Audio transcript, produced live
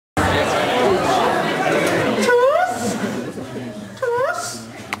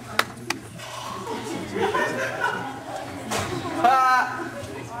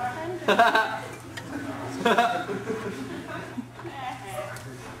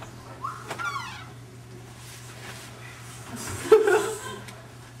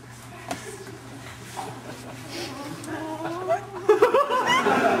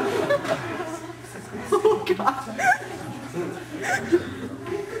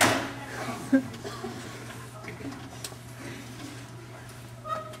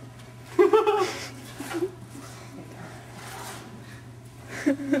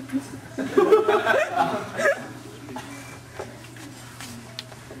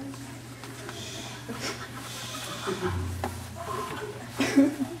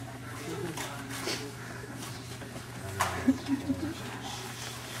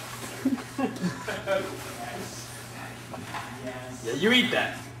Yeah, you eat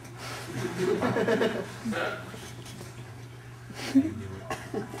that.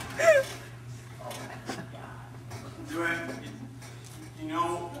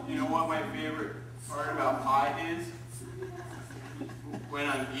 You know what my favorite part about pie is? When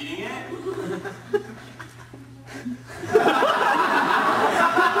I'm eating it?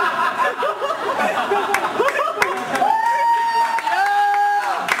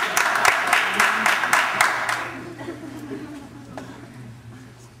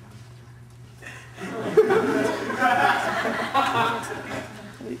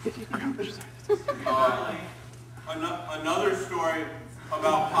 Another story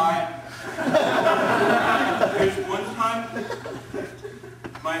about pie. There's one time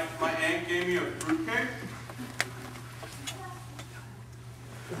my aunt gave me a fruitcake.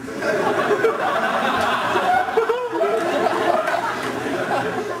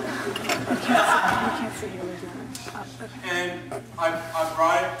 And I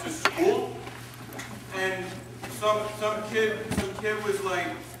brought it to school, and some kid was like,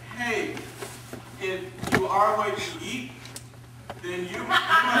 "Hey, if you are what you eat, then you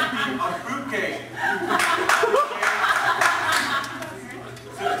must be a fruitcake."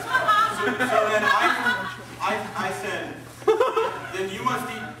 So then I said, "Then you must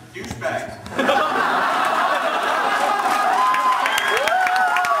eat douchebags."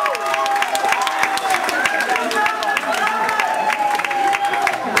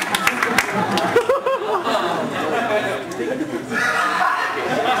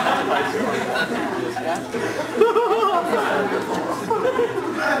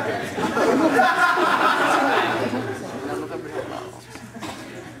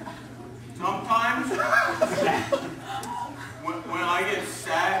 Sometimes, when I get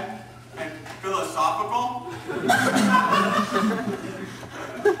sad and philosophical,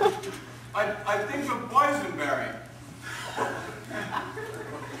 I think of boysenberry.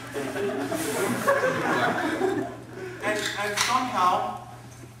 And somehow,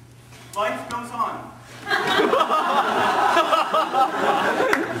 life goes on.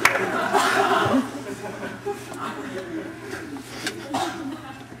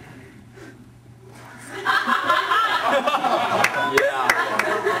 Yeah.